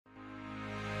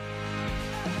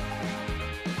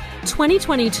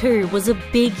2022 was a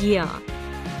big year.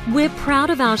 We're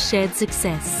proud of our shared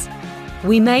success.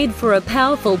 We made for a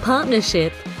powerful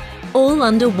partnership, all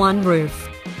under one roof.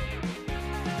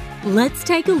 Let's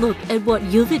take a look at what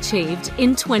you've achieved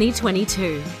in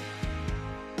 2022.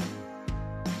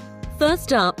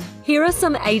 First up, here are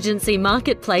some agency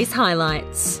marketplace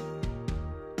highlights.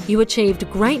 You achieved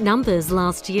great numbers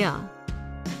last year.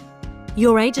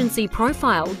 Your agency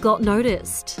profile got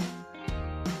noticed.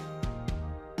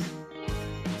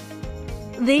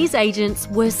 These agents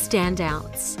were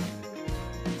standouts.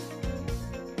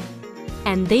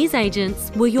 And these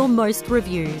agents were your most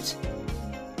reviewed.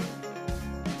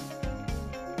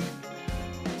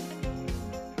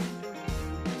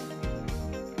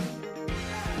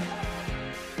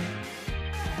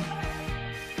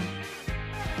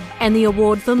 And the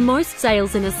award for most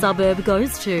sales in a suburb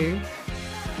goes to...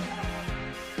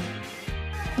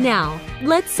 Now,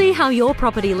 let's see how your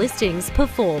property listings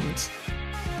performed.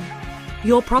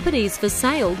 Your properties for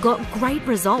sale got great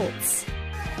results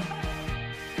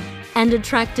and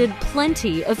attracted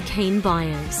plenty of keen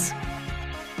buyers.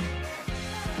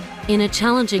 In a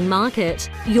challenging market,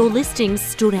 your listings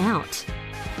stood out.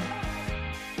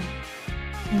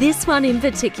 This one in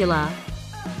particular.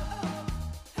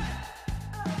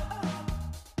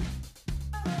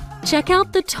 Check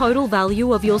out the total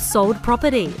value of your sold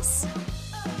properties.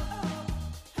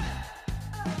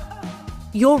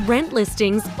 Your rent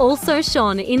listings also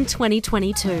shone in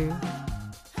 2022,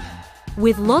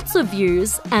 with lots of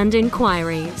views and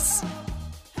inquiries.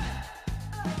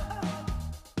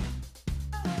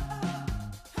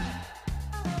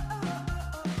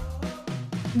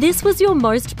 This was your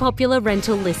most popular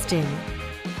rental listing.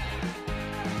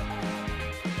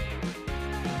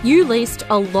 You leased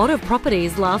a lot of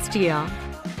properties last year.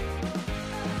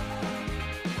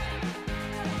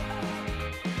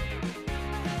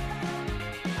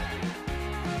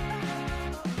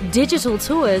 Digital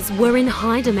tours were in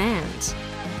high demand.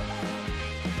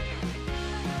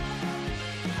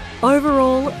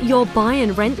 Overall, your buy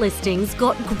and rent listings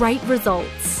got great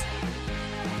results.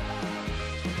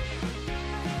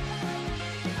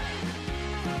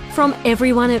 From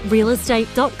everyone at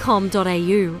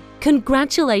realestate.com.au,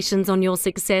 congratulations on your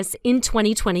success in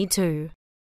 2022.